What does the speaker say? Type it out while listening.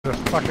The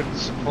fucking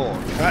support.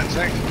 That's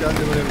actually going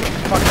to do whatever the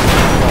fuck you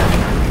want.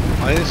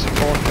 I need a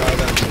support guy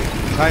that's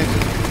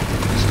tainted.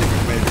 Stick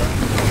with me, bro.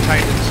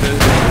 Tainted 2.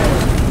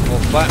 Or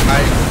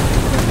flatmate.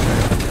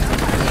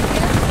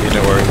 You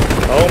know where.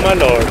 Oh my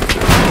lord.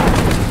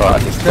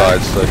 Right, he's died,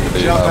 so can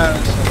be, jump out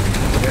and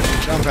stuff.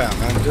 Yeah, jump out,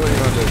 man. Do what you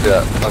want to do.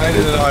 Yeah,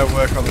 Tainted and I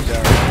work on the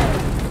garage.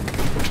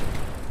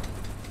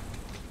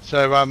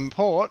 So,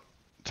 Port,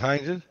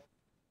 Tainted,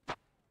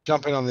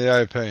 jump in on the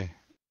OP.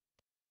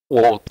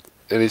 Well,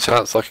 any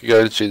chance I could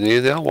go to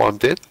engineer now while I'm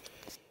dead?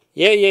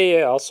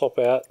 Yeah, I'll swap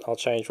out. I'll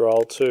change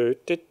role to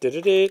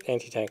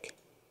anti-tank.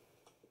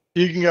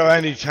 You can go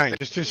anti-tank.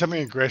 Just do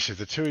something aggressive.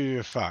 The two of you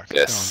are fucked.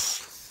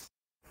 Yes.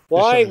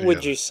 Why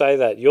would you say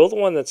that? You're the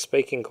one that's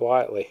speaking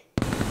quietly.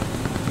 No.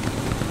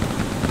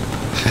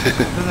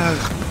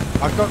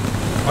 I've got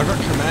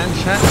command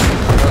chat.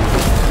 I've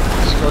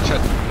got Scott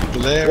chat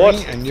blaring, What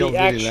and you're the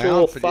really actual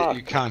loud, but fuck?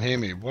 you can't hear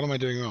me. What am I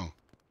doing wrong?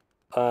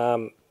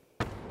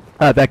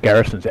 That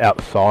garrison's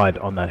outside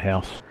on that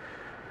house.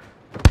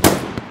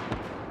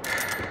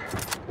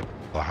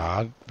 Well,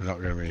 hard. We're not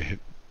going to be hit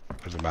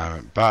at the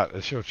moment, but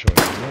it's your choice.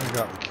 You want to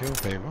go up and kill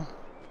people.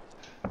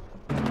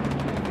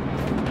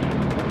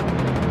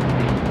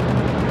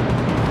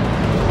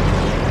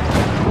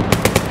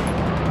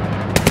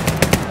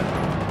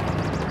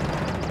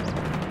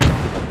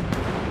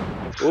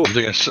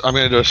 I'm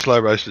going to do a slow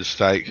roasted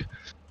steak,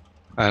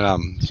 and I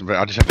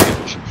just have to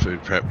get some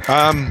food prep.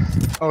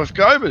 Oh, if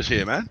Goba's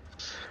here, man.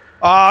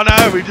 Oh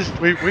no, we've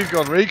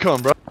gone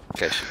recon, bro.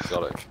 Cash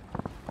exotic.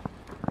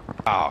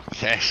 Oh,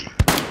 Cashy.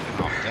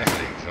 Oh,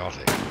 definitely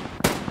exotic.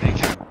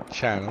 Recon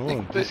channel.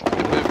 And this.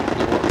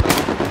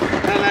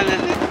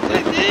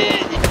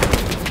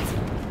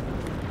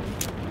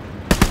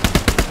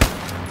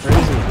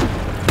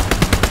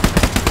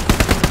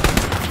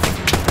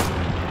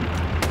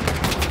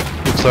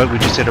 Looks like we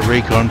just had a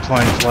recon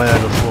plane fly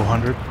over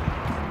 400.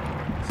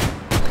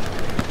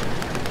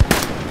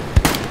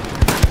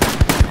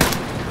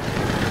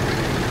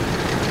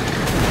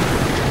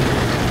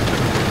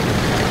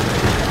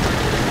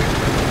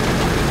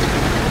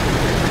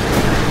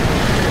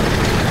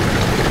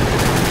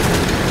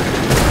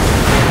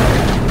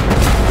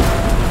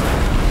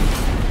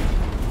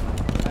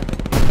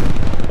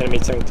 Enemy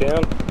tank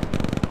down.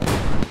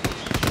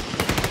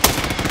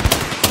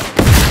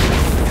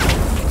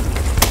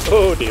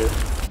 Oh dear.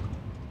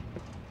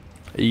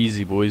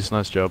 Easy, boys.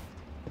 Nice job.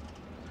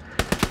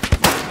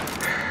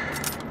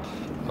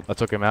 I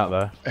took him out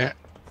though. Yeah.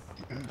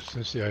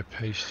 Since the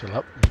OP's still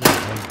up.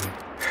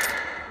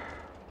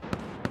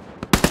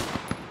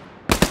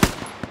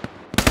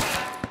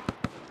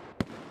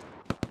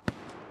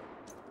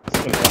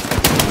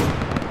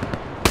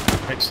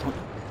 Excellent.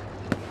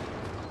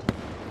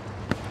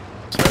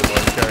 So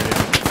both carried in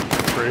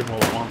 3 of them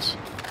all at once.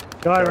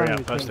 Guy Carry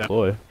out, post down.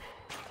 Boy.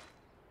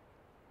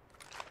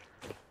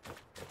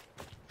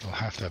 I'll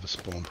have to have a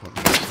spawn point.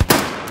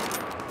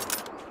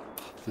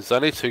 There's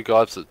only 2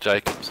 guys at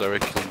Jacobs. I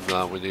reckon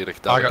we need a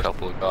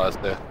couple of guys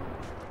there.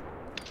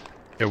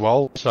 Yeah,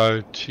 well,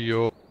 so to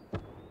your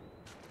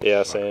Yeah,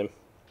 I see him.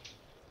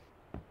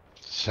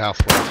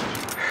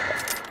 southwest.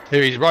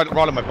 Here he's right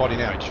on my body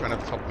now. He just ran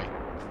over the top of me.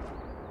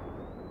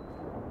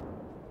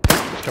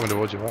 He's coming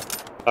towards you,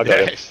 right? I got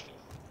him. Yes.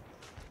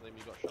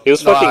 He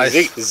was fucking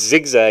Nice.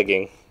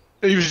 zigzagging.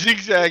 He was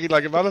zigzagging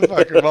like a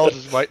motherfucker while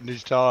just waiting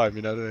his time,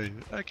 you know what I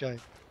mean? Okay.